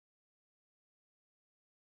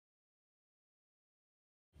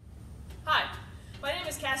Hi, my name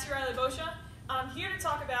is Reilly-Boccia, and I'm here to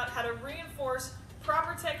talk about how to reinforce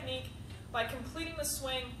proper technique by completing the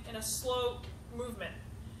swing in a slow movement.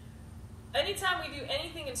 Anytime we do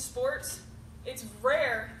anything in sports, it's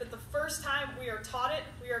rare that the first time we are taught it,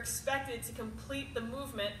 we are expected to complete the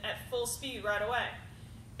movement at full speed right away.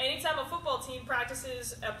 Anytime a football team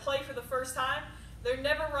practices a play for the first time, they're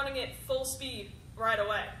never running it full speed right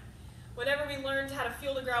away. Whenever we learned how to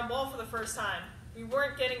field a ground ball for the first time, we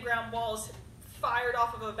weren't getting ground balls fired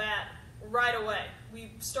off of a bat right away.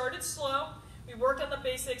 We started slow, we worked on the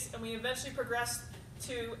basics, and we eventually progressed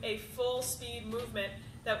to a full speed movement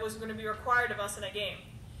that was going to be required of us in a game.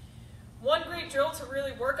 One great drill to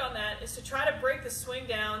really work on that is to try to break the swing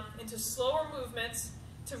down into slower movements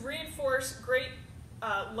to reinforce great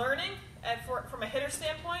learning from a hitter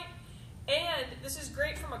standpoint. And this is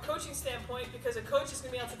great from a coaching standpoint because a coach is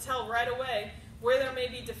going to be able to tell right away where there may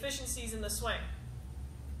be deficiencies in the swing.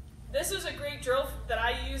 This is a great drill that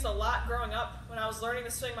I used a lot growing up when I was learning to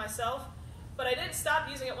swing myself, but I didn't stop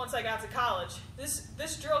using it once I got to college.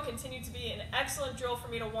 This drill continued to be an excellent drill for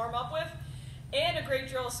me to warm up with, and a great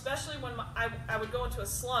drill especially when I would go into a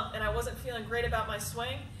slump and I wasn't feeling great about my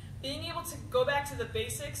swing. Being able to go back to the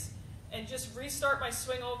basics and just restart my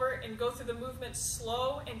swing over and go through the movement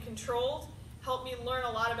slow and controlled helped me learn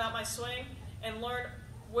a lot about my swing and learn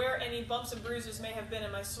where any bumps and bruises may have been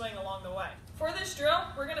in my swing along the way. For this drill,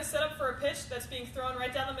 we're going to set up for a pitch that's being thrown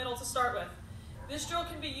right down the middle to start with. This drill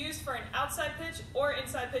can be used for an outside pitch or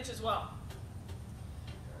inside pitch as well.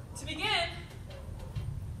 To begin,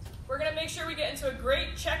 we're going to make sure we get into a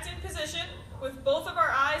great checked-in position with both of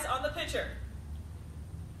our eyes on the pitcher.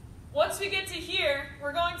 Once we get to here,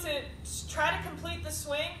 we're going to try to complete the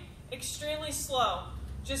swing extremely slow,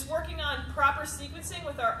 just working on proper sequencing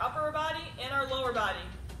with our upper body and our lower body.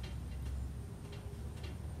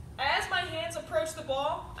 As my hands approach the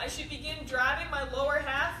ball, I should begin driving my lower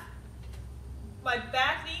half, my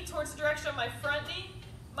back knee towards the direction of my front knee.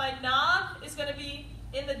 My knob is going to be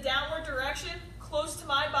in the downward direction, close to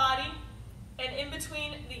my body, and in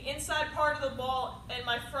between the inside part of the ball and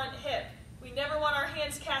my front hip. We never want our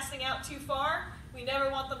hands casting out too far. We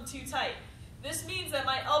never want them too tight. This means that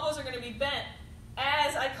my elbows are going to be bent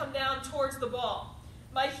as I come down towards the ball.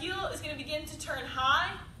 My heel is going to begin to turn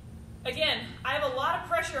high. Again, I have a lot of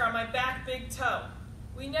pressure on my back big toe.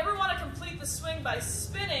 We never want to complete the swing by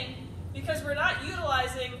spinning because we're not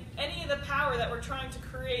utilizing any of the power that we're trying to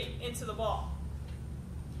create into the ball.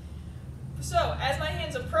 So, as my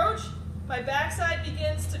hands approach, my backside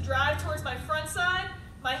begins to drive towards my front side.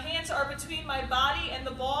 My hands are between my body and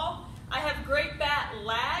the ball. I have great bat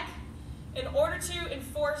lag. In order to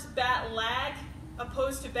enforce bat lag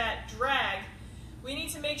opposed to bat drag, we need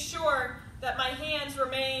to make sure that my hands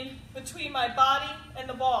remain between my body and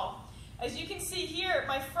the ball. As you can see here,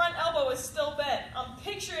 my front elbow is still bent. I'm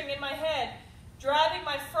picturing in my head driving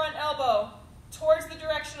my front elbow towards the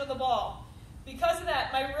direction of the ball. Because of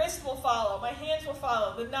that, my wrist will follow, my hands will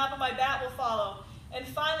follow, the knob of my bat will follow, and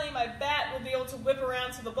finally my bat will be able to whip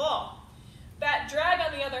around to the ball. Bat drag,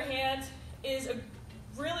 on the other hand, is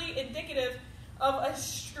really indicative of a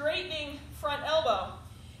straightening front elbow.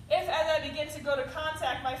 If, as I begin to go to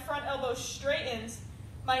contact, my front elbow straightens,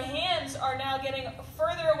 my hands are now getting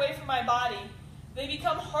further away from my body. They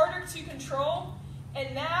become harder to control,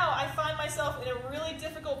 and now I find myself in a really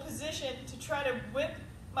difficult position to try to whip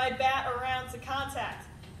my bat around to contact.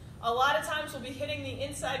 A lot of times we'll be hitting the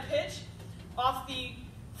inside pitch off the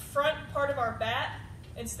front part of our bat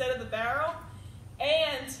instead of the barrel,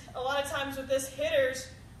 and a lot of times with this, hitters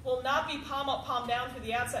will not be palm up, palm down for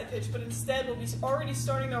the outside pitch, but instead will be already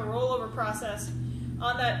starting their rollover process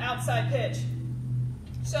on that outside pitch.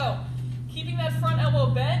 So, keeping that front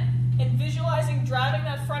elbow bent and visualizing driving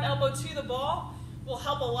that front elbow to the ball will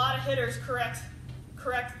help a lot of hitters correct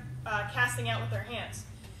casting out with their hands.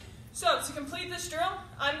 So, to complete this drill,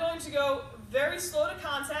 I'm going to go very slow to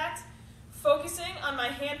contact, focusing on my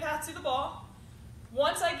hand path to the ball.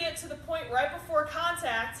 Once I get to the point right before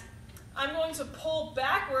contact, I'm going to pull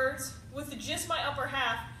backwards with just my upper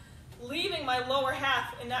half, leaving my lower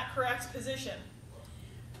half in that correct position.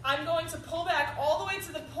 I'm going to pull back all the way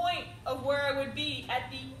to the point of where I would be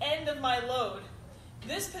at the end of my load.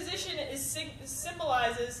 This position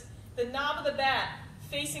symbolizes the knob of the bat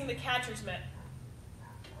facing the catcher's mitt.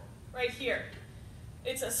 Right here.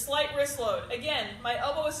 It's a slight wrist load. Again, my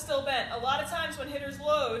elbow is still bent. A lot of times when hitters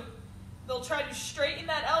load, they'll try to straighten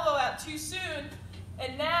that elbow out too soon,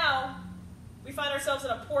 and now we find ourselves in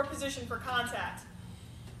a poor position for contact.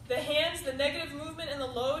 The hands, the negative movement in the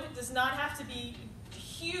load does not have to be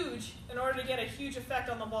huge in order to get a huge effect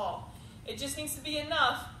on the ball. It just needs to be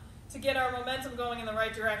enough to get our momentum going in the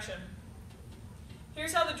right direction.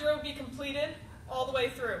 Here's how the drill will be completed all the way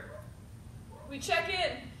through. We check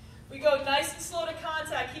in. We go nice and slow to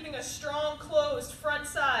contact, keeping a strong, closed front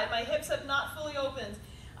side. My hips have not fully opened.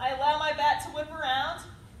 I allow my bat to whip around.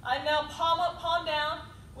 I now palm up, palm down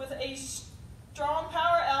with a strong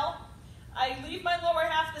power L. I leave my lower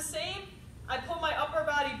half the same. I pull my upper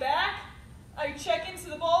body back. I check into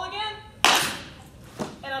the ball again.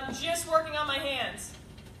 And I'm just working on my hands.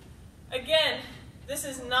 Again, this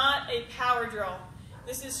is not a power drill.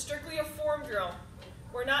 This is strictly a form drill.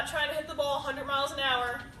 We're not trying to hit the ball 100 miles an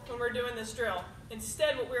hour when we're doing this drill.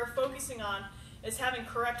 Instead, what we are focusing on is having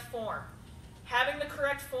correct form. Having the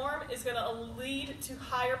correct form is going to lead to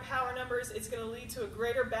higher power numbers. It's going to lead to a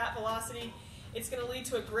greater bat velocity. It's going to lead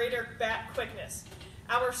to a greater bat quickness.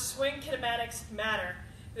 Our swing kinematics matter.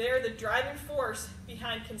 They are the driving force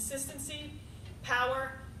behind consistency,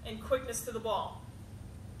 power, and quickness to the ball.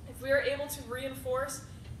 If we are able to reinforce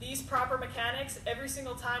these proper mechanics every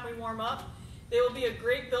single time we warm up, they will be a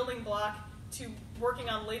great building block to working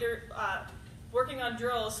on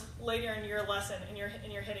drills later in your lesson, in your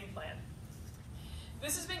hitting plan.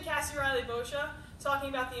 This has been Cassie Reilly-Boccia talking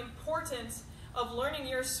about the importance of learning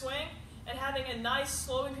your swing and having a nice,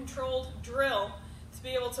 slow and controlled drill to be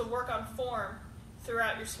able to work on form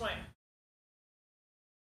throughout your swing.